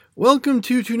Welcome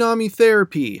to Toonami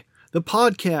Therapy, the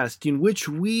podcast in which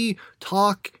we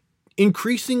talk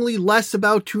increasingly less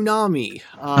about Toonami,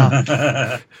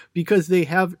 because they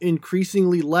have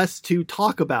increasingly less to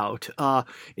talk about,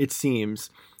 it seems.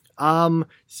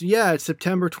 It's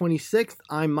September 26th.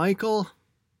 I'm Michael.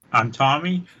 I'm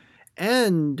Tommy.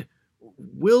 And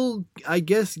we'll, I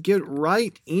guess, get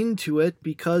right into it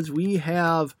because we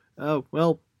have,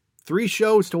 3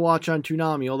 shows to watch on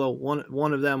Toonami, although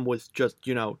one of them was just,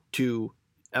 2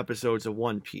 episodes of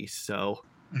One Piece, so.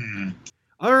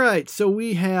 Alright, so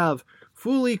we have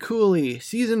Fooly Cooly,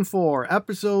 Season 4,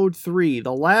 Episode 3,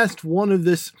 the last one of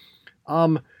this,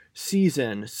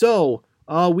 season. So,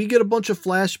 we get a bunch of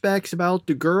flashbacks about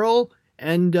the girl,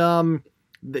 and, the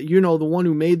one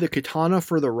who made the katana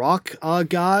for the rock,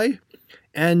 guy,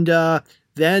 and,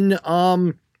 then,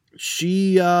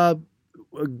 she,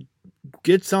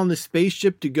 gets on the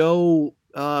spaceship to go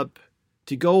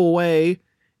away,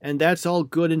 and that's all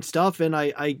good and stuff, and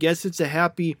I guess it's a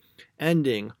happy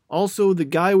ending. Also, the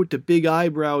guy with the big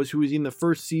eyebrows who was in the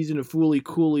first season of Fooly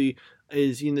Cooly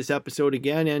is in this episode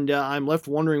again, and I'm left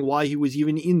wondering why he was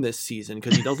even in this season,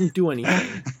 because he doesn't do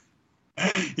anything.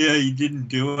 Yeah, he didn't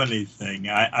do anything.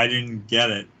 I didn't get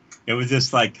it. It was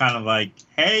just kind of like,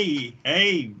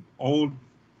 hey, old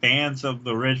fans of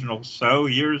the original show,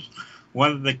 here's one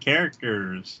of the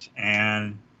characters,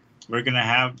 and we're gonna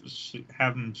have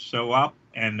him show up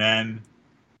and then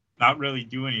not really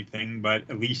do anything, but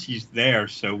at least he's there,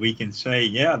 so we can say,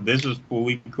 yeah, this is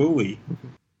Fooly Cooly.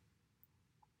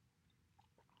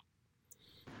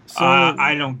 So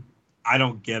I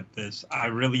don't get this. I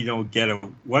really don't get it.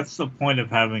 What's the point of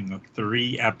having a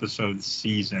 3-episode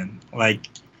season?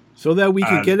 So that we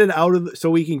can get it so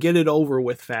we can get it over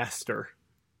with faster.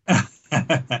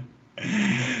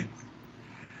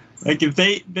 If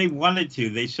they wanted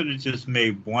to, they should have just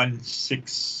made 1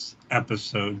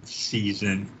 6-episode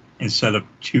season instead of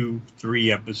 2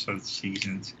 3-episode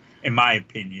seasons, in my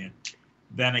opinion.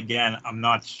 Then again, I'm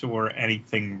not sure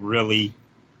anything really.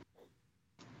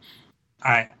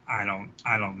 I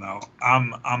don't know.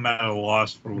 I'm at a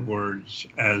loss for words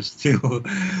as to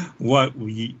what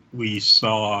we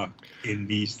saw in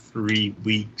these 3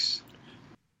 weeks.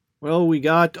 Well, we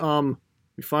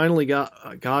finally got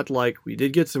we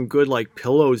did get some good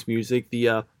Pillows music.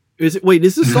 Is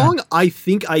the song I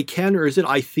Think I Can, or is it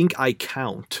I Think I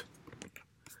Count?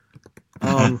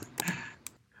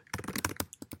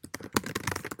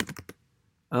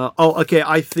 Okay,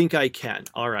 I Think I Can.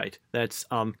 All right, that's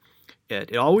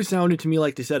it. It always sounded to me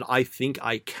like they said I think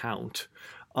I count.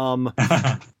 But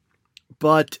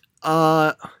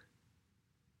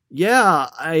yeah,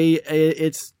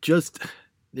 it's just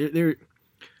there.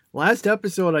 Last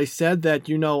episode, I said that,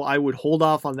 I would hold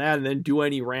off on that and then do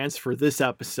any rants for this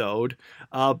episode.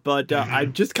 But I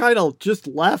just kind of just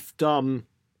left, kind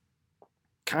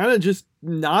of just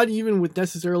not even with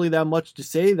necessarily that much to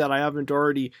say that I haven't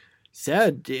already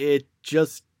said. It's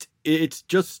just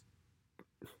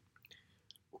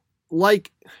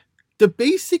the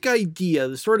basic idea,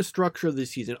 the sort of structure of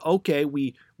this season. Okay,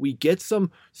 we get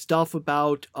some stuff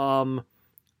about, oh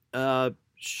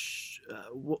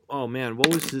man,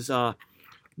 what was his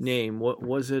name? What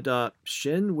was it?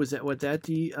 Shin? Was that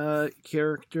the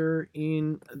character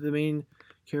in the main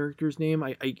character's name?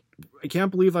 I can't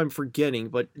believe I'm forgetting,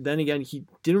 but then again, he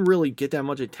didn't really get that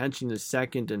much attention in the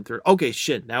second and third. Okay,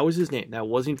 Shin, that was his name. That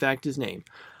was in fact his name.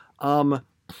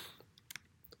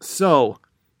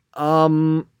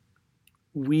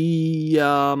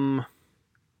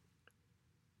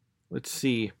 Let's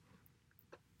see.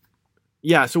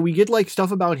 Yeah, so we get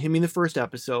stuff about him in the first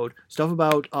episode, stuff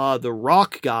about the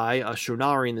rock guy,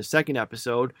 Shonari, in the second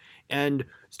episode, and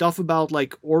stuff about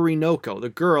Orinoco, the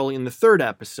girl, in the third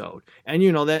episode. And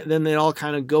then it all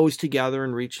kind of goes together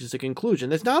and reaches a conclusion.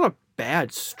 That's not a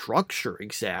bad structure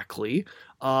exactly.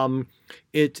 But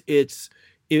it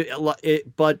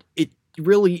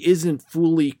really isn't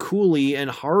Fooly Cooly,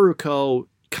 and Haruko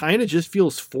kind of just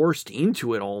feels forced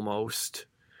into it almost.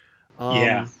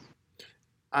 Yeah.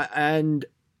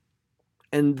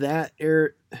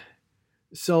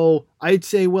 So I'd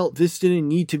say, well, this didn't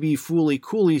need to be Fooly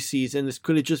Cooly season. This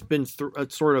could have just been a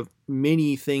sort of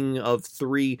mini thing of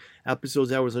 3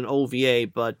 episodes that was an OVA.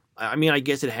 But I mean, I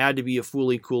guess it had to be a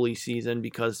Fooly Cooly season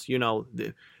because,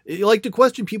 the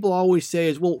question people always say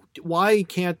is, well, why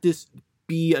can't this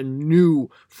be a new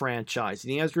franchise?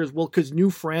 And the answer is, well, because new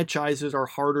franchises are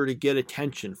harder to get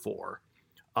attention for.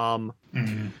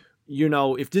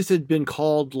 If this had been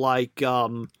called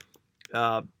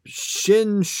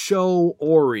Shin Sho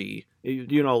Ori,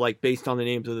 like based on the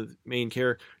names of the main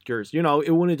characters, it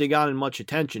wouldn't have gotten much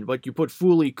attention. But you put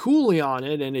Fooly Cooley on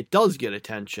it, and it does get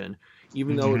attention,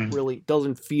 even though it really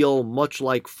doesn't feel much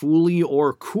like Fooly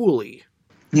or Cooley.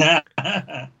 Yeah.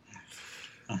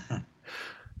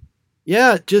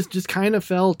 Yeah, just kind of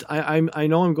felt. I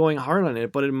know I'm going hard on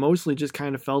it, but it mostly just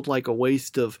kind of felt like a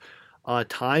waste of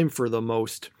time for the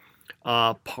most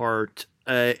part.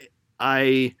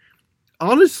 I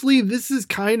honestly, this has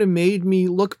kind of made me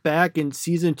look back in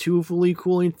season 2 of Fully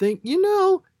Cool and think,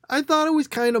 I thought it was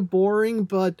kind of boring,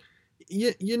 but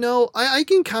I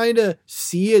can kind of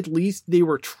see at least they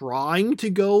were trying to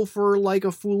go for like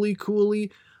a Fully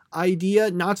Cooley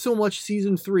idea. Not so much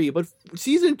season 3, but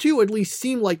season 2 at least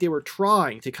seemed like they were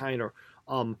trying to kind of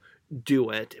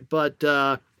do it, but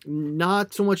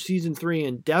not so much season 3,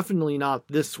 and definitely not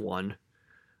this one.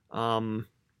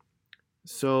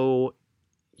 So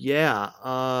yeah,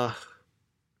 oh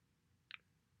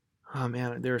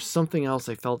man, there's something else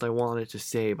I felt I wanted to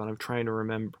say, but I'm trying to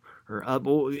remember.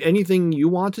 Anything you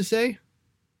want to say?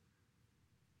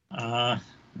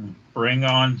 Bring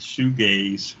on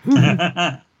shoegaze.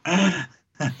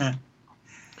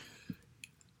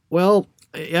 Well,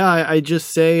 yeah, I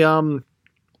just say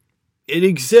it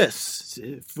exists.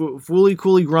 Fully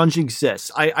Cooley Grunge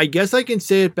exists. I guess I can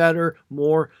say it better,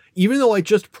 more. Even though I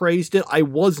just praised it, I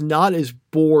was not as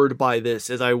bored by this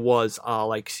as I was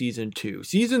like season 2.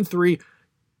 Season 3,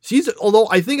 although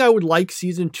I think I would like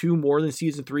season 2 more than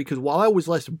season 3, because while I was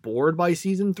less bored by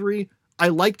season 3, I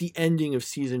liked the ending of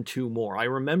season 2 more. I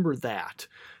remember that.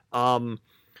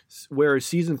 Whereas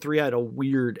season 3 had a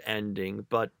weird ending,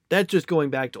 but that's just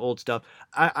going back to old stuff.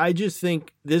 I just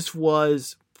think this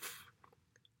was...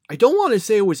 I don't want to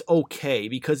say it was okay,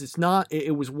 because it's not.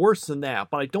 It was worse than that,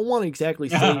 but I don't want to exactly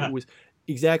say it was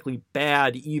exactly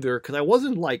bad either, because I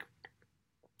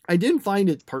didn't find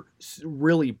it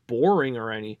really boring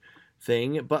or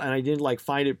anything, and I didn't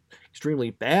find it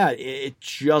extremely bad. It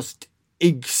just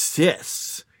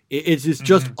exists. It's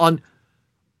just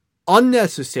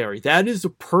unnecessary. That is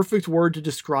the perfect word to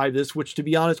describe this, which, to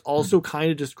be honest, also kind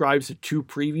of describes the 2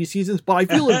 previous seasons, but I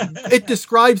feel it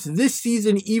describes this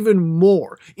season even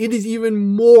more. It is even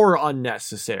more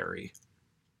unnecessary.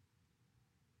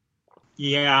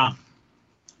 Yeah.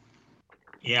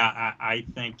 I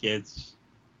think it's...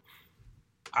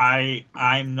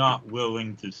 I'm not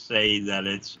willing to say that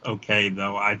it's okay,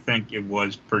 though. I think it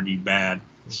was pretty bad.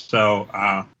 So,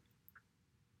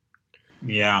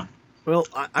 yeah. Well,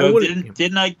 I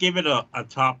didn't I give it a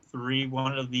top 3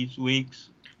 one of these weeks?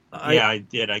 I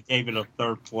did. I gave it a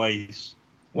 3rd place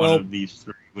one of these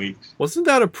 3 weeks. Wasn't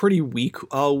that a pretty weak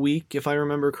week, if I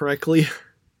remember correctly?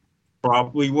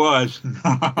 Probably was.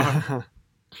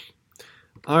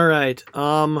 All right.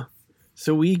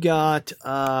 So we got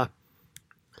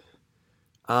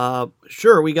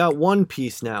we got One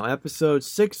Piece now, episode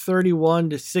 631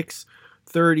 to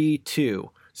 632.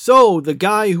 So the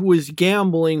guy who is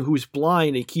gambling, who's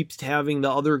blind, he keeps having the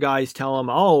other guys tell him,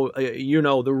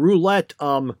 the roulette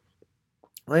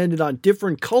landed on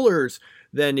different colors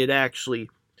than it actually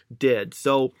did.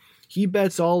 So he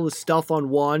bets all the stuff on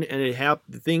one, and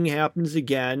the thing happens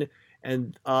again,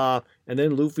 and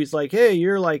then Luffy's like, "Hey,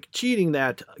 you're like cheating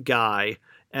that guy,"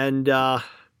 and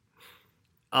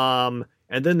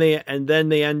then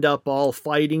they end up all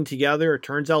fighting together. It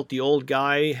turns out the old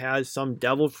guy has some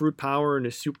devil fruit power and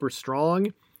is super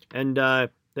strong, and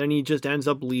then he just ends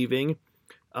up leaving.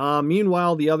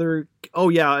 Meanwhile, the other...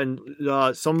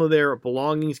 some of their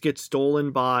belongings get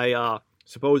stolen by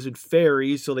supposed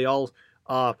fairies, so they all...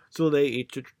 they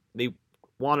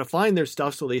want to find their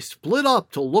stuff, so they split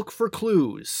up to look for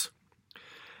clues.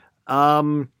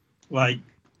 Like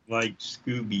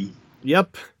Scooby.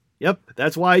 Yep,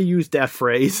 that's why I used that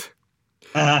phrase.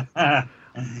 I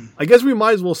guess we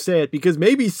might as well say it, because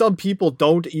maybe some people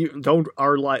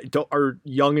are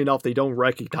young enough they don't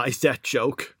recognize that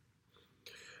joke.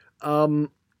 Anyway,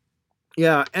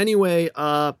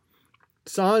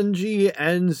 Sanji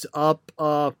ends up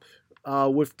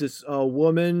with this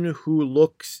woman who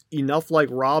looks enough like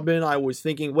Robin. I was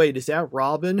thinking, wait, is that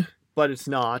Robin? But it's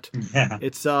not. Yeah.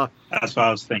 It's that's what I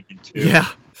was thinking too. Yeah.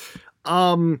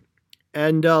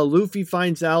 And Luffy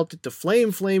finds out that the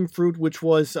flame fruit, which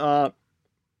was the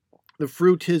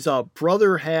fruit his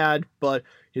brother had, but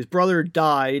his brother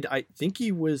died. I think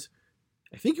it was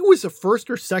the first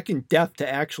or second death to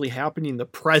actually happen in the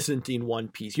present in One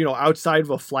Piece, outside of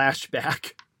a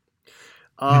flashback.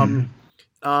 So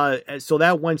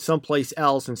that went someplace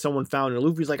else, and someone found it. And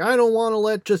Luffy's like, I don't want to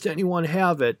let just anyone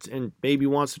have it, and maybe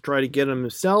wants to try to get him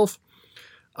himself.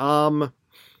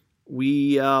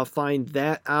 We find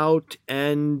that out,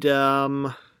 and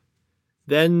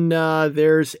Then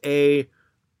there's a...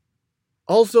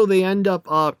 Also, they end up...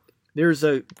 there's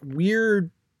a weird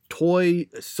toy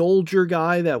soldier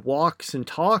guy that walks and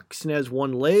talks and has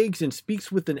one legs and speaks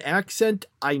with an accent.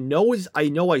 I know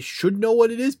I should know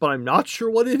what it is, but I'm not sure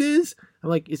what it is. I'm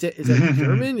like, is that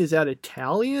German? Is that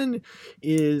Italian?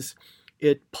 Is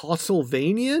it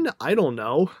Pennsylvanian? I don't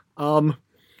know. Oh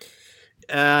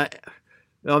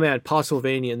man,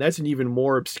 Pennsylvanian. That's an even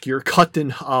more obscure cut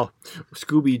than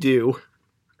Scooby-Doo.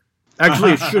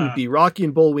 Actually, it shouldn't be. Rocky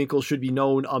and Bullwinkle should be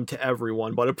known to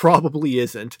everyone, but it probably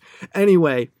isn't.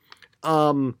 Anyway,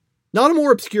 not a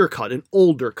more obscure cut, an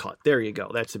older cut. There you go.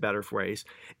 That's a better phrase.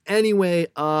 Anyway,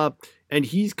 and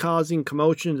he's causing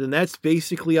commotions, and that's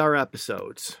basically our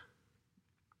episodes.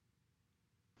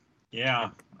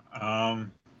 Yeah. At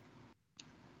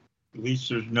least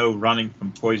there's no running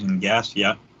from poison gas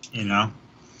yet, you know.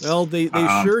 Well, they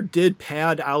sure did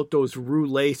pad out those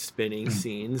roulette spinning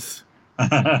scenes.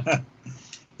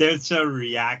 There's a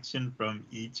reaction from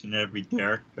each and every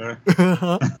character.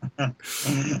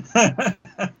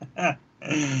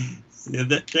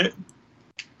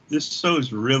 This show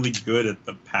is really good at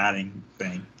the padding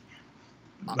thing.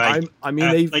 Like,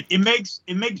 it makes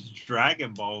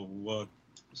Dragon Ball look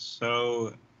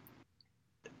so.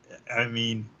 I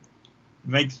mean, it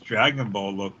makes Dragon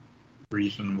Ball look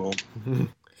reasonable.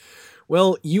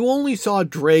 Well, you only saw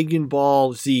Dragon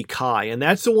Ball Z Kai, and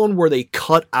that's the one where they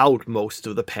cut out most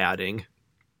of the padding.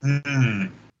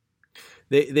 Mm-hmm.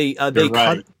 They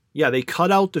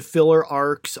cut out the filler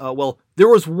arcs. Well, there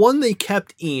was one they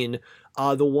kept in,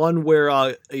 the one where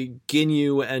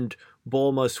Ginyu and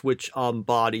Bulma switch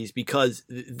bodies, because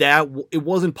it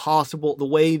wasn't possible. The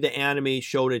way the anime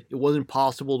showed it, it wasn't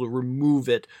possible to remove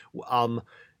it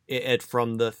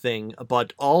from the thing.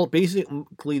 But all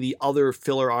basically the other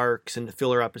filler arcs and the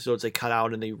filler episodes they cut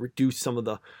out, and they reduced some of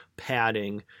the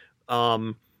padding.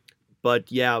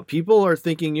 But yeah, people are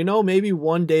thinking, maybe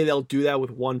one day they'll do that with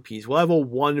One Piece. We'll have a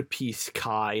One Piece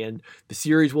Kai, and the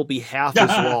series will be half as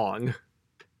long.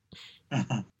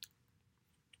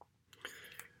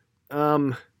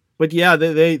 But yeah,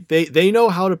 they know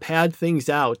how to pad things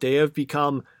out. They have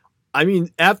become,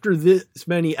 after this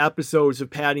many episodes of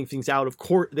padding things out, of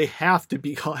course they have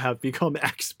become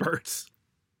experts.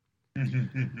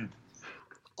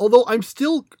 Although I'm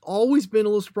still always been a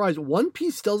little surprised. One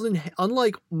Piece doesn't,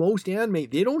 unlike most anime,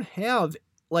 they don't have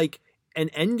like an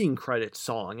ending credits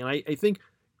song, and I think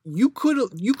you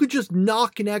could just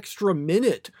knock an extra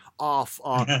minute off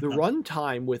the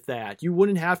runtime with that. You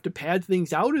wouldn't have to pad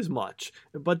things out as much,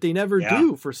 but they never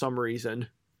do for some reason.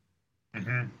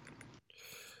 Mm-hmm.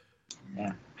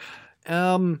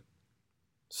 Yeah.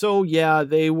 So yeah,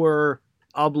 they were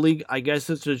I guess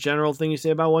it's a general thing you say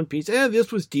about One Piece.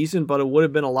 This was decent, but it would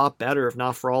have been a lot better if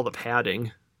not for all the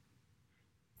padding.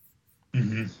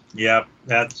 Mm-hmm. Yeah,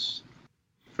 that's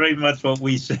pretty much what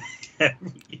we say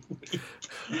every week.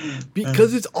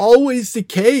 Because it's always the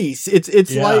case.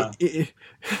 It's like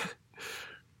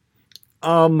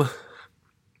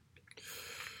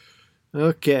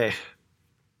okay.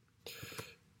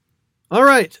 All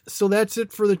right, so that's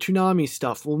it for the Toonami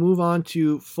stuff. We'll move on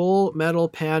to Full Metal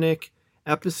Panic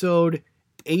episode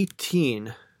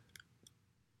 18.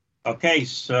 Okay,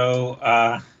 so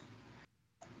I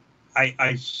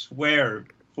swear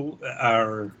Full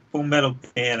Metal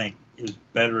Panic is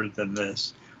better than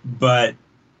this, but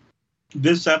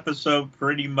this episode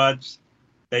pretty much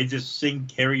they just sing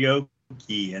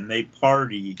karaoke and they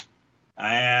party,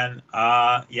 and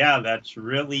that's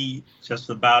really just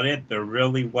about it. There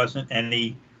really wasn't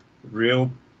any real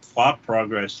plot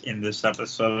progress in this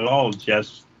episode at all,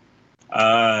 just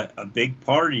a big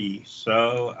party.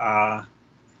 So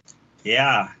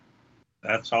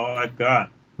that's all I've got.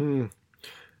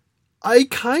 I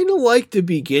kind of liked the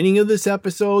beginning of this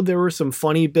episode. There were some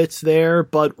funny bits there,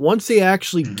 but once they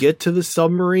actually get to the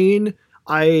submarine,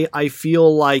 I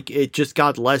feel like it just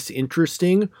got less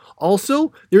interesting.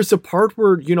 Also, there's a part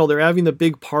where, they're having the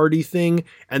big party thing,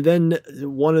 and then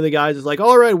one of the guys is like,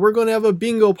 all right, we're going to have a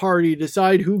bingo party,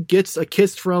 decide who gets a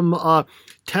kiss from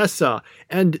Tessa.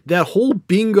 And that whole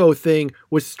bingo thing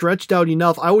was stretched out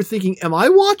enough. I was thinking, am I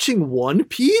watching One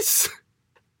Piece?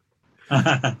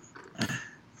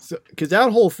 Because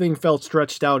that whole thing felt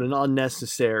stretched out and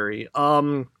unnecessary.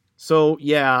 So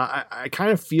yeah, I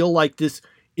kind of feel like this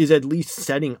is at least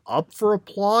setting up for a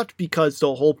plot, because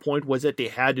the whole point was that they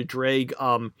had to drag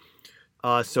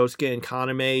Sosuke and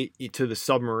Kaname to the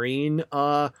submarine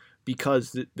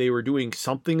because they were doing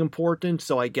something important.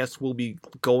 So I guess we'll be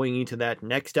going into that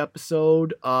next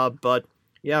episode. But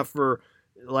yeah, for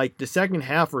like the second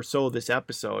half or so of this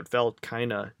episode felt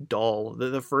kind of dull.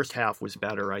 The first half was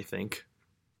better, I think.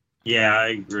 Yeah, I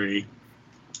agree.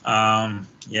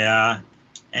 Yeah,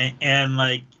 and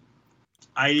like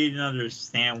I didn't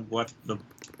understand what the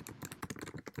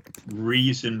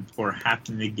reason for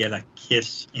having to get a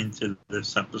kiss into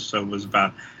this episode was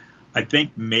about. I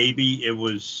think maybe it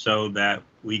was so that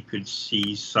we could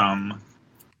see some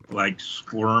like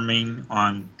squirming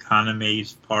on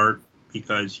Kaname's part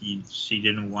because she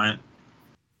didn't want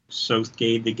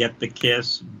Sosuke to get the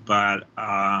kiss, but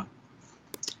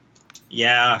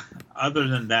yeah, other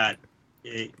than that,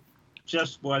 it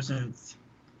just wasn't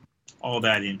all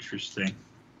that interesting.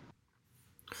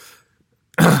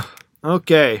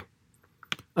 Okay.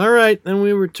 All right, then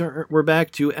we return. We're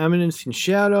back to Eminence and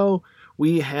Shadow.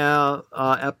 We have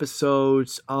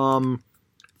episodes 12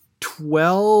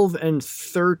 and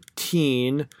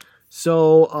 13.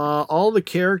 So all the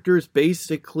characters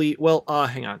basically. Well,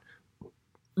 hang on.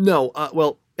 No,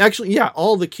 well, actually, yeah,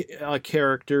 all the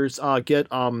characters get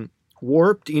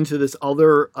warped into this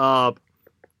other.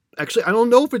 Actually, I don't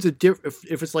know if it's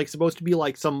if it's like supposed to be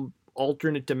like some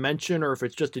alternate dimension or if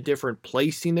it's just a different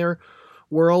place in their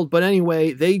world. But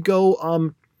anyway, they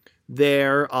go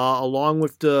there along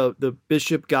with the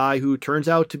bishop guy who turns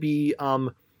out to be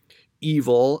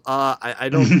evil. I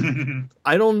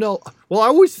don't know. Well, I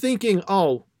was thinking,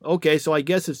 oh, okay, so I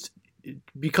guess it's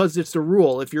because it's the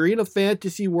rule. If you're in a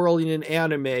fantasy world in an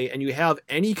anime and you have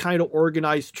any kind of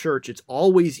organized church, it's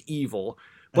always evil.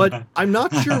 But I'm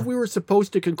not sure if we were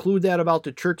supposed to conclude that about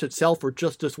the church itself or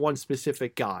just this one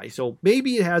specific guy. So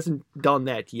maybe it hasn't done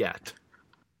that yet.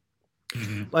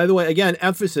 Mm-hmm. By the way, again,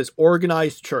 emphasis,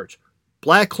 organized church.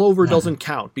 Black Clover doesn't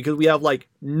count because we have like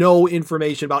no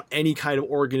information about any kind of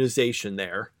organization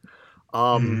there.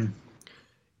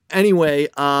 Anyway,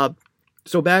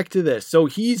 so back to this. So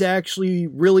he's actually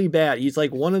really bad. He's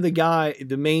like one of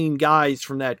the main guys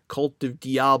from that cult of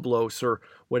Diablos or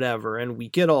whatever. And we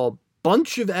get a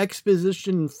bunch of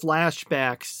exposition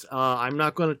flashbacks. I'm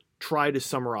not going to try to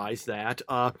summarize that.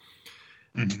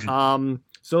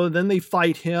 So then they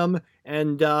fight him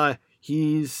and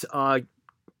he's,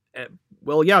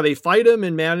 well, yeah, they fight him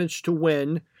and manage to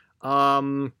win.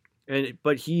 But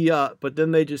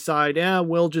then they decide,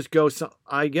 we'll just go. So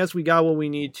I guess we got what we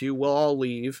need to. We'll all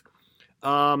leave.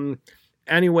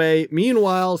 Anyway,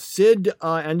 meanwhile, Sid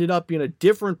ended up in a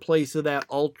different place of that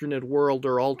alternate world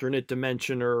or alternate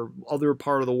dimension or other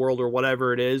part of the world or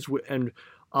whatever it is, and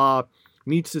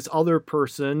meets this other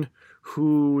person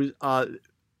who,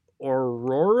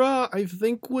 Aurora, I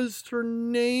think was her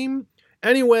name.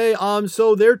 Anyway,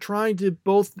 so they're trying to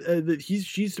both.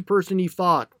 She's the person he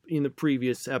fought in the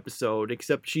previous episode,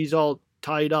 except she's all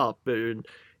tied up, and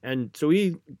so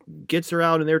he gets her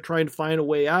out, and they're trying to find a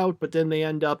way out. But then they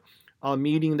end up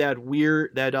meeting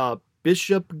that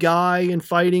bishop guy and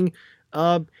fighting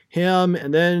him,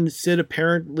 and then Sid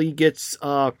apparently gets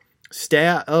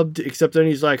stabbed. Except then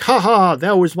he's like, "Ha ha!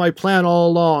 That was my plan all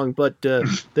along." But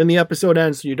then the episode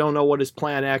ends, so you don't know what his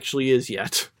plan actually is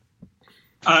yet.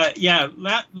 Yeah,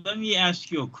 let me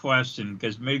ask you a question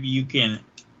because maybe you can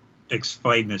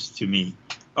explain this to me.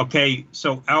 Okay,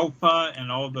 so Alpha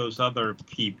and all those other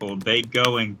people, they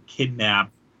go and kidnap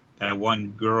that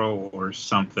one girl or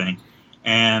something.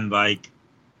 And like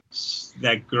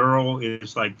that girl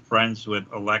is like friends with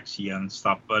Alexia and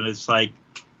stuff. But it's like,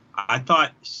 I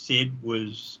thought Sid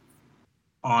was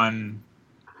on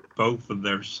both of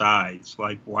their sides.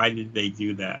 Like, why did they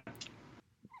do that?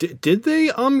 Did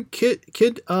they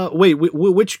wait,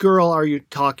 which girl are you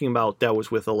talking about that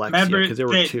was with Alexia? Because there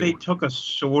were two. They took a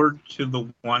sword to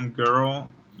the one girl.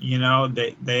 You know,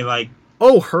 they like.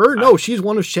 Oh, her? No, she's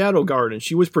one of Shadow Garden.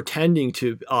 She was pretending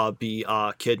to be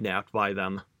kidnapped by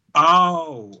them.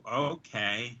 Oh,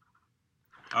 okay.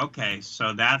 Okay,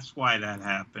 so that's why that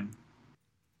happened.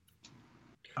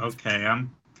 Okay,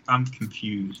 I'm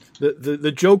confused.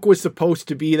 The joke was supposed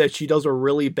to be that she does a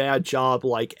really bad job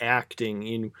like acting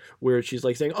in where she's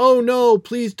like saying, "Oh no,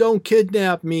 please don't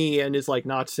kidnap me," and is like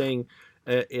not saying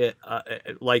it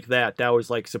like that. That was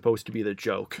like supposed to be the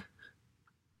joke.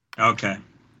 Okay.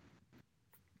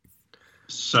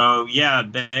 So yeah,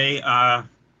 they I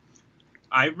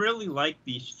really like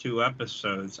these two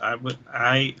episodes.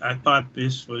 I thought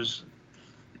this was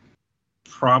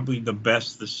probably the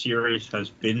best the series has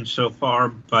been so far,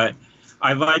 but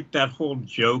I like that whole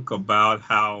joke about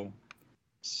how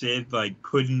Sid like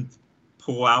couldn't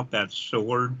pull out that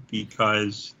sword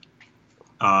because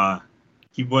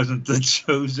he wasn't the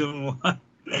chosen one.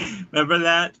 Remember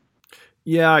that?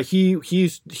 Yeah, he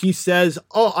says,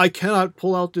 "Oh, I cannot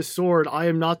pull out this sword. I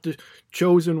am not the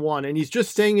chosen one," and he's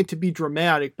just saying it to be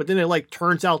dramatic. But then it like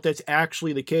turns out that's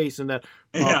actually the case, and that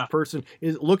Yeah. person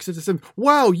looks at this and,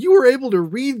 "Wow, you were able to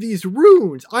read these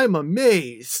runes. I'm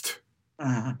amazed."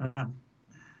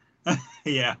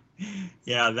 Yeah,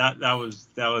 that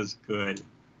was good.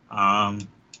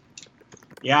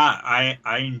 Yeah,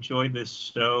 I enjoyed this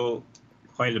show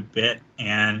quite a bit,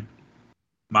 and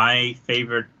my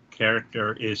favorite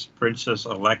character is Princess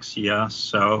Alexia.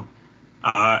 So,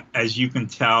 as you can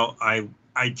tell, I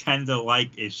tend to like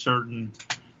a certain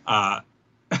uh,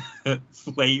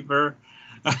 flavor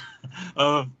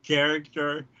of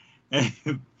character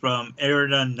from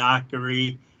Erina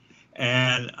Nakari,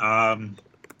 and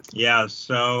yeah,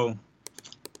 so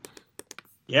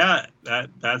yeah,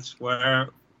 that's where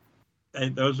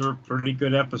those were pretty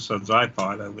good episodes, I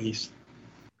thought, at least.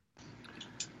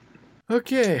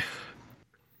 Okay.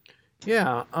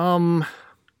 Yeah.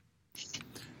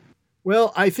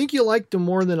 Well, I think you liked them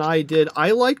more than I did. I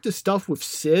liked the stuff with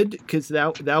Sid because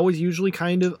that was usually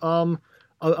kind of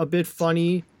a bit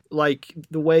funny, like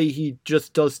the way he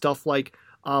just does stuff like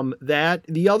that.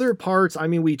 The other parts, I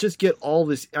mean, we just get all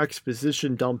this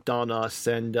exposition dumped on us,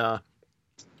 and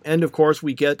of course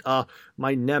we get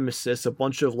my nemesis, a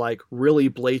bunch of like really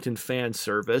blatant fan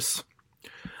service.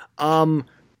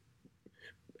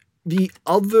 The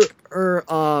other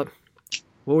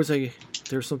what was I?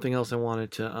 There's something else I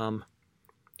wanted to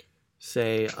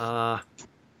say.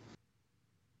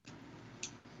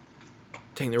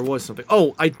 Dang, there was something.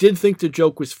 Oh, I did think the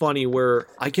joke was funny where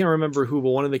I can't remember who,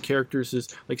 but one of the characters is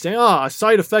like saying, a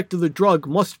side effect of the drug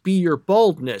must be your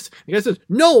baldness. The guy says,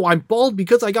 no, I'm bald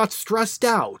because I got stressed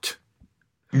out.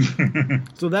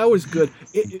 So that was good.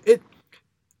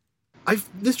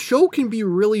 This show can be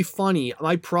really funny.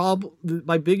 My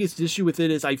biggest issue with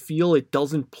it is I feel it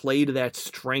doesn't play to that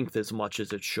strength as much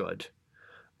as it should.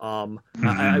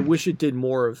 I wish it did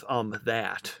more of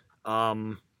that.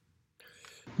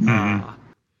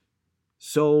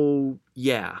 So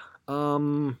yeah.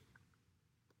 All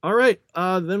right.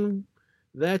 Then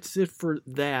that's it for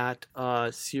that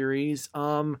series.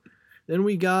 Then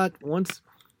we got once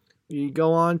we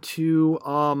go on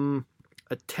to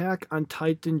Attack on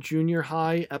Titan Junior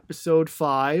High episode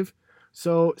 5.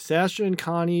 So Sasha and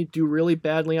Connie do really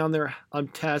badly on their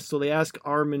test, so they ask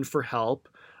Armin for help.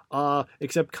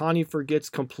 Except Connie forgets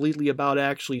completely about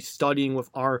actually studying with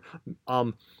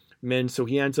Armin, so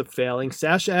he ends up failing.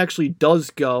 Sasha actually does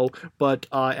go, but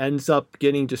ends up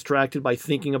getting distracted by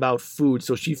thinking about food,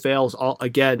 so she fails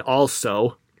again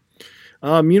also.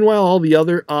 Meanwhile, all the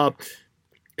other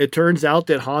it turns out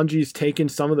that Hanji's taken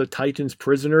some of the Titans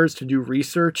prisoners to do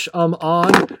research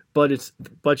on, but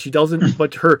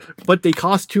they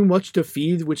cost too much to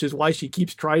feed, which is why she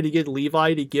keeps trying to get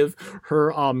Levi to give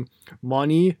her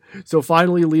money. So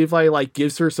finally Levi like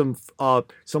gives her some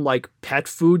like pet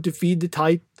food to feed the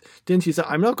Titans. She said,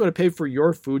 I'm not going to pay for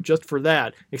your food, just for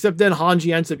that. Except then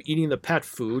Hanji ends up eating the pet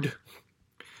food.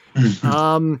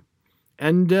 Yeah,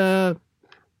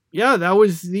 that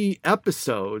was the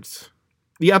episodes.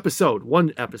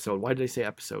 One episode. Why did I say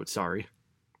episode? Sorry.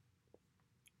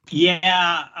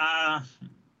 Yeah,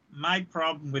 my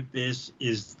problem with this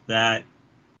is that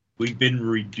we've been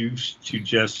reduced to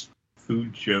just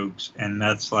food jokes, and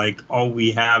that's like all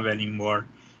we have anymore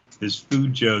is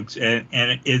food jokes, and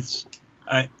it's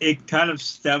it kind of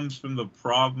stems from the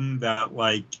problem that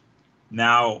like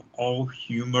now all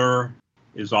humor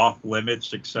is off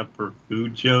limits except for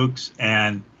food jokes,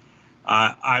 and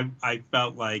I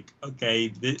felt like, okay,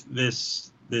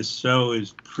 this show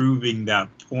is proving that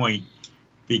point,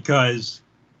 because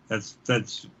that's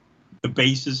the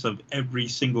basis of every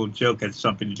single joke has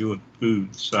something to do with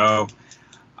food. So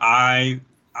I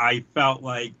felt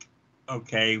like,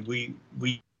 okay, we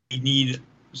need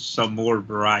some more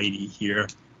variety here.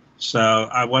 So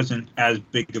I wasn't as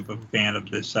big of a fan of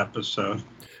this episode.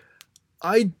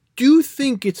 I do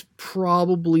think it's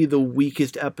probably the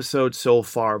weakest episode so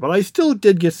far, but I still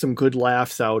did get some good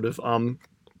laughs out of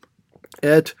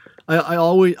it. I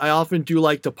often do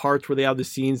like the parts where they have the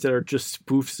scenes that are just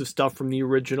spoofs of stuff from the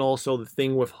original. So the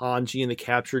thing with Hanji and the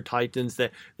captured Titans,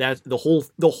 that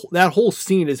whole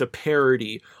scene is a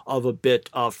parody of a bit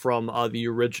from the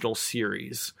original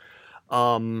series.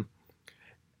 But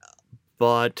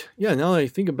yeah, now that I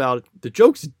think about it, the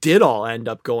jokes did all end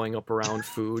up going up around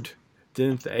food,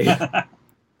 didn't they?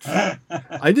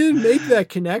 I didn't make that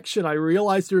connection. I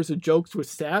realized there was a jokes with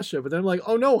Sasha, but then I'm like,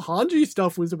 oh no, Hanji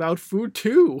stuff was about food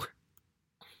too.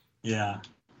 Yeah.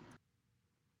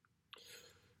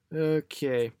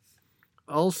 Okay.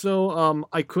 Also,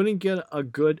 I couldn't get a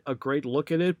great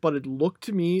look at it, but it looked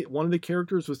to me one of the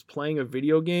characters was playing a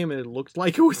video game, and it looked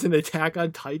like it was an Attack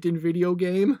on Titan video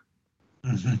game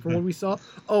from what we saw.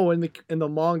 Oh, and the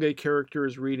manga character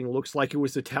is reading looks like it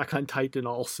was Attack on Titan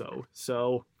also.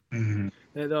 So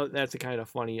that's a kind of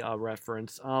funny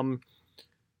reference. All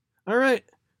right.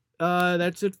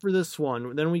 That's it for this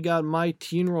one. Then we got My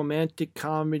Teen Romantic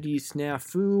Comedy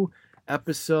SNAFU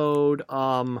episode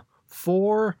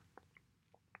 4.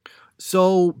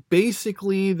 So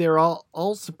basically, they're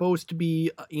all supposed to be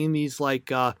in these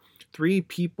like 3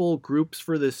 people groups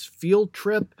for this field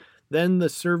trip. Then the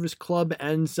service club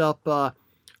ends up,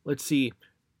 let's see,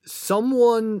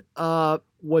 someone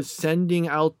was sending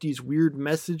out these weird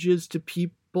messages to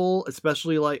people,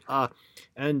 especially like,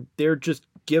 and they're just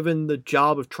given the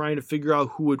job of trying to figure out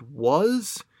who it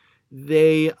was.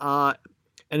 And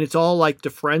it's all like the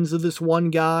friends of this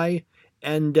one guy,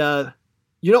 and I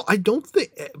don't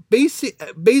think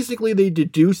basically they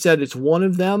deduce that it's one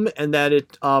of them, and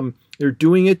that they're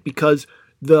doing it because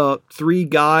the 3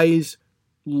 guys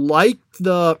like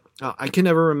I can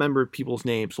never remember people's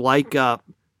names, like the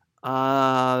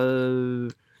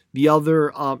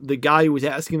guy who was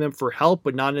asking them for help,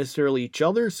 but not necessarily each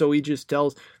other. So he just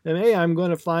tells them, "Hey, I'm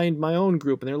going to find my own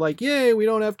group," and they're like, "Yay, we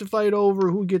don't have to fight over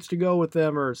who gets to go with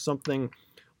them," or something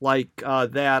like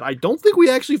that. I don't think we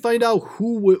actually find out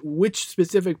which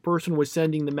specific person was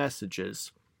sending the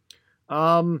messages.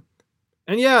 And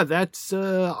yeah, that's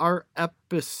our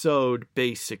episode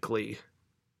basically.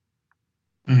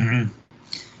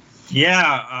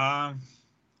 Yeah,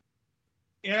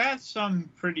 it had some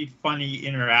pretty funny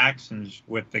interactions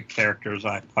with the characters,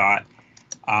 I thought.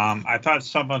 I thought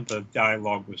some of the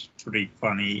dialogue was pretty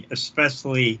funny,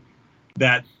 especially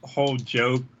that whole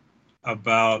joke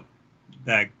about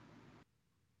that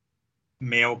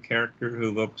male character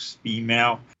who looks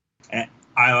female. And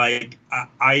I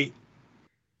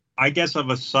guess I'm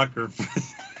a sucker for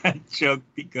that joke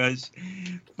because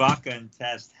Baka and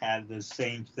Test had the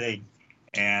same thing.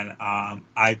 And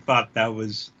I thought that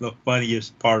was the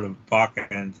funniest part of Baka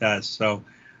and Test. So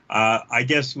I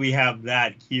guess we have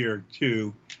that here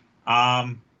too.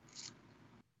 Yeah,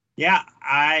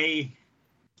 I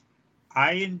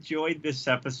enjoyed this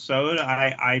episode.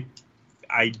 I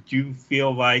do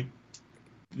feel like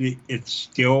it's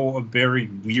still a very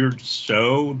weird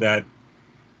show that,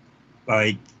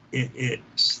 like,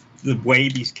 it's the way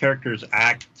these characters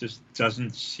act just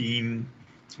doesn't seem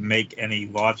to make any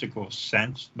logical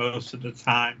sense most of the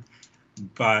time.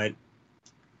 But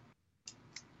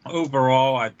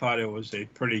overall, I thought it was a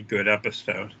pretty good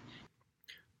episode.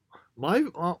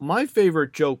 My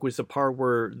favorite joke was the part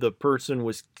where the person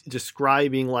was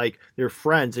describing like their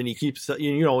friends, and he keeps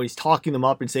he's talking them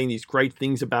up and saying these great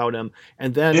things about him,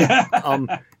 and then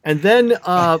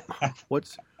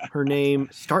what's her name?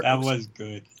 That was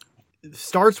good.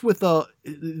 Starts with the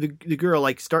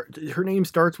girl, her name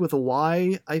starts with a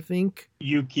Y, I think.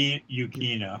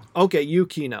 Yukino. Okay,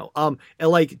 Yukino. And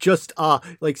like just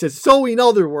says, "So in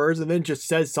other words," and then just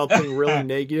says something really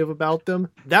negative about them.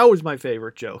 That was my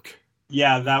favorite joke.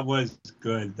 Yeah, that was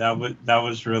good. That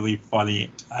was really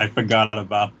funny. I forgot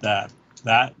about that.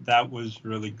 That was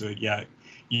really good. Yeah,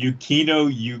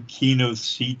 Yukino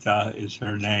Sita is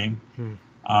her name.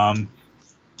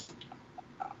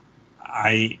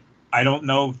 I don't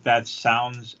know if that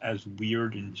sounds as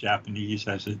weird in Japanese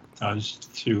as it does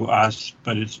to us,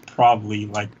 but it's probably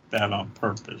like that on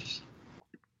purpose.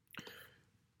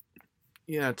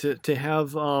 Yeah, to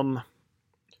have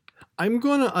I'm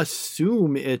gonna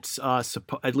assume it's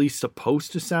at least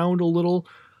supposed to sound a little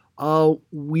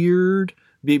weird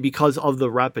because of the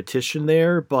repetition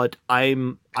there, but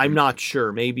I'm not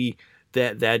sure. Maybe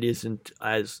that isn't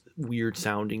as weird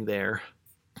sounding there.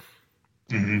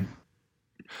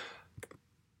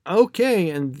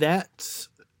 Okay, and that's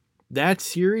that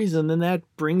series, and then that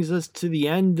brings us to the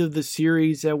end of the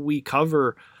series that we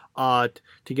cover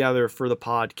together for the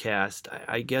podcast.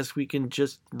 I guess we can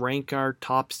just rank our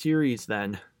top series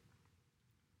then.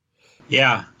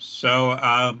 Yeah, so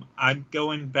I'm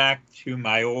going back to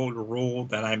my old rule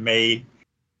that I made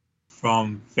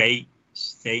from Fate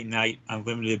Stay Night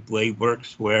Unlimited Blade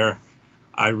Works, where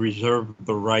I reserve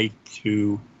the right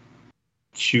to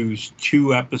choose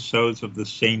 2 episodes of the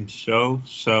same show.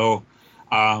 So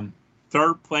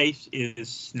third place is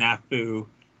SNAFU.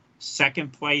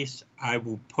 Second place, I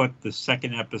will put the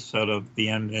second episode of The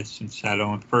Eminence in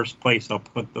Shadow. In first place, I'll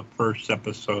put the first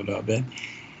episode of it.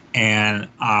 And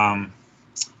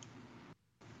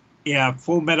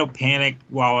Full Metal Panic,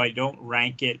 while I don't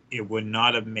rank it, it would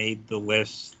not have made the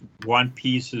list. One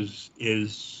Piece is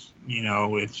it's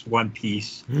One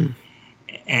Piece.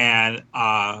 and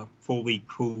Fully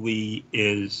Cooley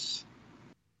is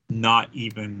not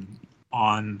even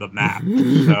on the map.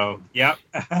 So, yep.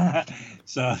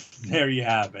 So there you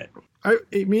have it. I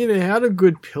mean, it had a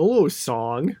good pillow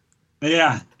song.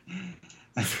 Yeah.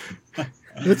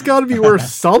 It's got to be worth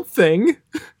something.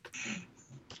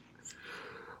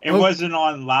 It wasn't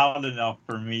on loud enough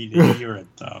for me to hear it,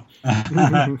 though.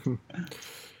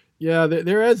 Yeah,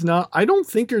 there has not. I don't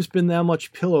think there's been that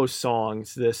much pillow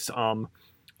songs this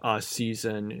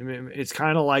season. It's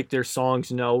kind of like their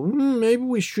songs know maybe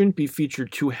we shouldn't be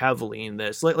featured too heavily in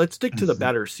this. Let's stick to the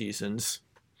better seasons.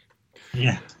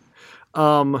 Yeah.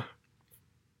 I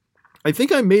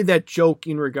think I made that joke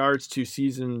in regards to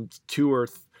season 2 or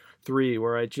 3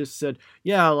 where I just said,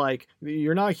 yeah, like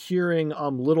you're not hearing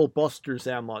Little Busters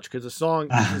that much because the song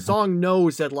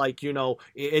knows that, like, you know,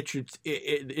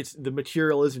 it's the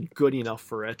material isn't good enough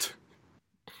for it.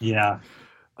 Yeah.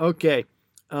 Okay.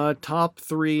 Top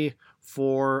 3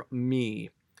 for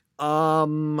me.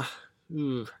 It's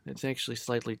actually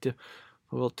slightly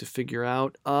difficult to figure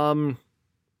out.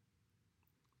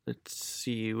 Let's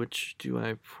see, which do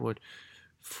I put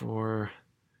for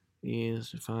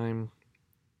these if I'm...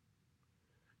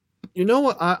 You know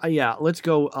what? Yeah, let's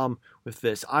go with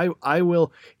this. I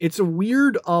will... It's a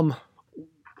weird...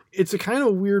 It's a kind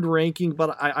of weird ranking,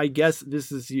 but I guess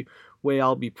this is the way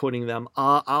I'll be putting them.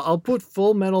 I'll put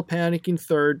Full Metal Panic in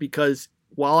third because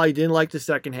while I didn't like the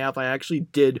second half, I actually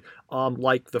did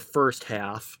like the first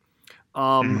half.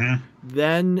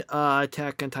 Then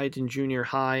Attack on Titan Junior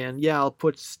High, and yeah, I'll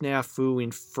put SNAFU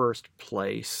in first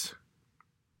place.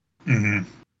 Yeah,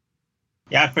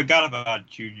 I forgot about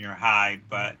Junior High,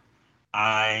 but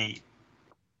I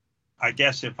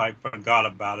guess if I forgot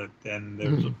about it, then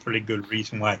there's a pretty good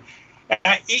reason why.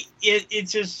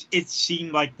 It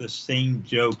seemed like the same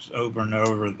jokes over and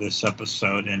over this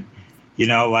episode, and you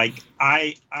know, like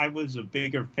I was a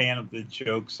bigger fan of the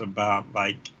jokes about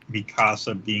like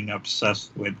Mikasa being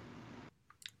obsessed with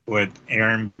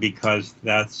Eren because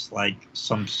that's like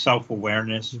some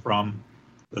self-awareness from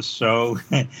the show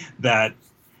that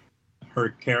her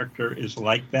character is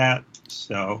like that.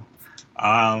 So,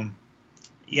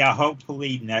 yeah,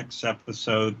 hopefully next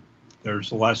episode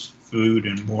there's less food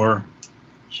and more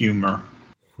humor.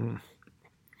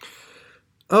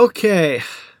 Okay.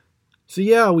 So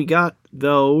yeah, we got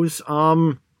those.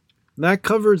 That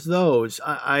covers those.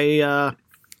 I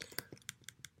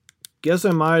guess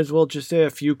I might as well just say a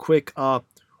few quick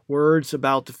words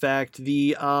about the fact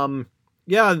this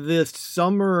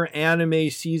summer anime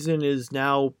season is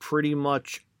now pretty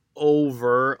much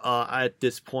over at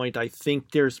this point. I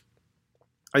think the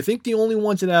only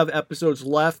ones that have episodes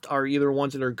left are either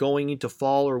ones that are going into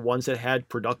fall or ones that had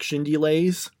production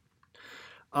delays.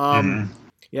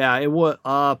 Yeah, it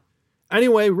was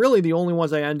anyway, really the only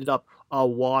ones I ended up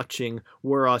watching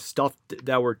were stuff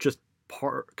that were just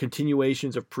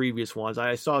continuations of previous ones.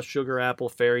 I saw Sugar Apple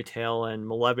Fairy Tale and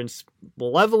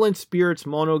Malevolent Spirits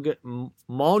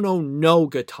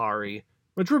Mononogatari,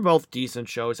 which were both decent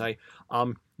shows. Yeah,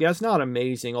 it's not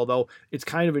amazing, although it's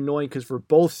kind of annoying because for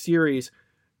both series,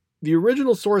 the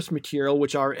original source material,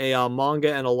 which are a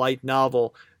manga and a light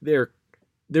novel, they're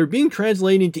being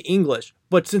translated into English.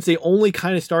 But since they only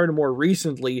kind of started more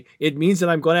recently, it means that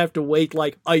I'm going to have to wait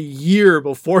like a year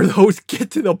before those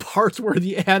get to the parts where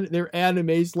their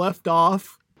animes left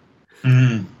off.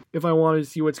 If I wanted to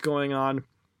see what's going on.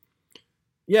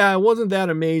 Yeah, it wasn't that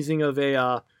amazing of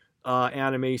a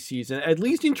anime season, at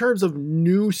least in terms of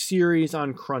new series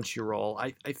on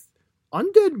Crunchyroll.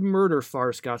 Undead Murder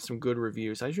Farce got some good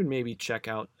reviews. I should maybe check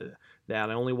out that.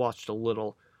 I only watched a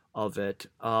little of it.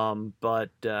 But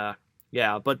the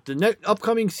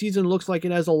upcoming season looks like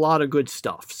it has a lot of good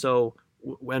stuff. So,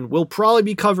 and we'll probably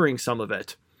be covering some of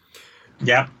it.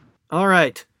 Yeah. All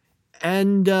right.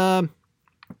 And, I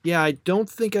don't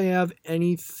think I have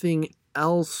anything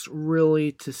else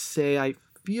really to say.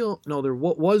 There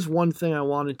was one thing I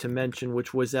wanted to mention,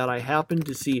 which was that I happened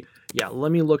to see,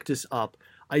 let me look this up.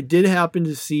 I did happen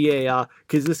to see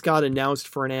because this got announced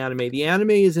for an anime. The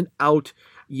anime isn't out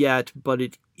yet, but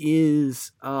it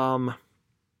is, oh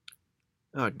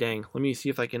dang, let me see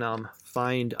if I can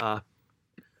find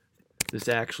this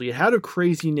actually. It had a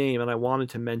crazy name, and I wanted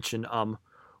to mention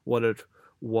what it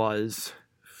was.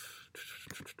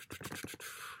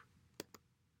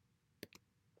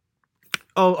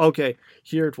 Oh, okay,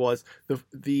 here it was.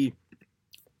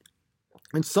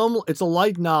 It's a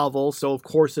light novel, so of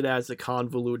course it has a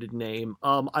convoluted name.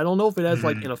 I don't know if it has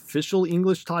like an official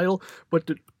English title, but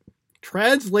the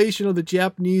translation of the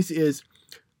Japanese is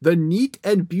The neat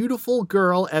and beautiful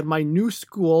girl at my new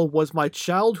school was my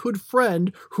childhood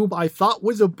friend whom I thought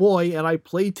was a boy and I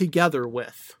played together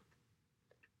with.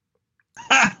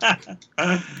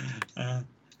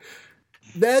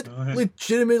 That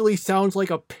legitimately sounds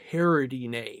like a parody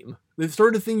name. The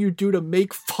sort of thing you do to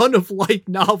make fun of light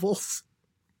novels.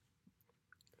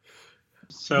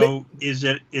 So is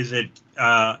it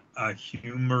a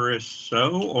humorous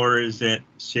show or is it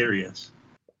serious?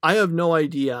 I have no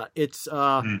idea. It's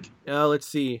let's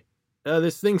see.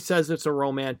 This thing says it's a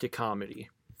romantic comedy.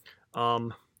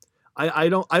 I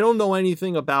don't know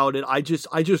anything about it. I just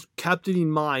kept it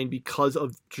in mind because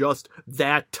of just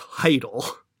that title.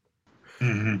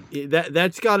 Mm-hmm.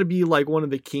 That's got to be like one of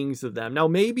the kings of them. Now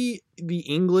maybe the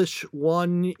English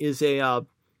one is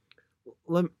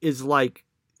like,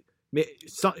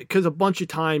 because a bunch of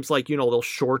times, like, you know, they'll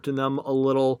shorten them a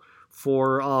little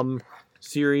for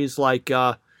series like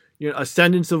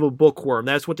Ascendance of a Bookworm.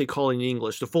 That's what they call it in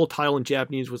English. The full title in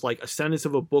Japanese was like Ascendance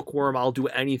of a Bookworm, I'll do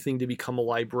anything to become a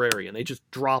librarian. They just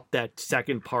dropped that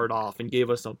second part off and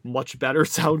gave us a much better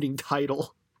sounding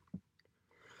title.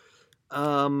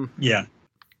 Yeah.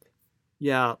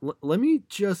 Let me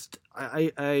just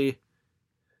I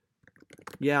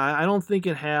don't think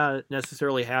it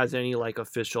necessarily has any like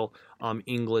official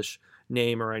English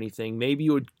name or anything. Maybe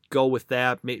you would go with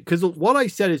that, because what I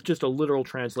said is just a literal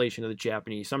translation of the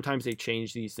Japanese. Sometimes they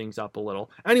change these things up a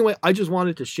little. Anyway, I just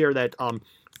wanted to share that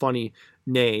funny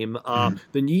name.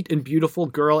 The neat and beautiful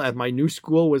girl at my new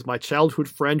school was my childhood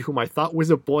friend whom I thought was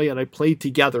a boy and I played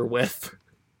together with.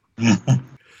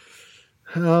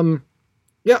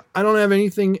 Yeah, I don't have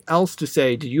anything else to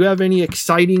say. Do you have any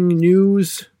exciting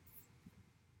news?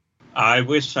 I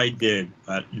wish I did,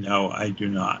 but no, I do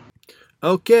not.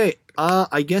 Okay,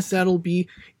 I guess that'll be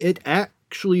it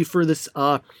actually for this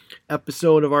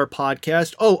episode of our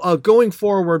podcast. Going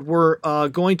forward, we're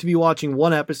going to be watching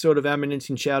one episode of Eminence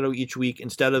in Shadow each week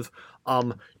instead of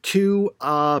two.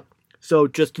 So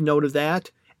just a note of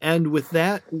that. And with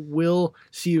that, we'll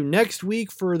see you next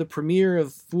week for the premiere of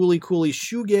Fooly Cooly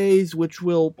Shoegaze, which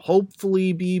will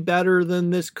hopefully be better than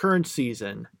this current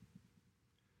season.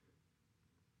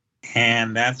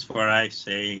 And that's where I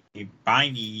say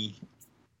bye.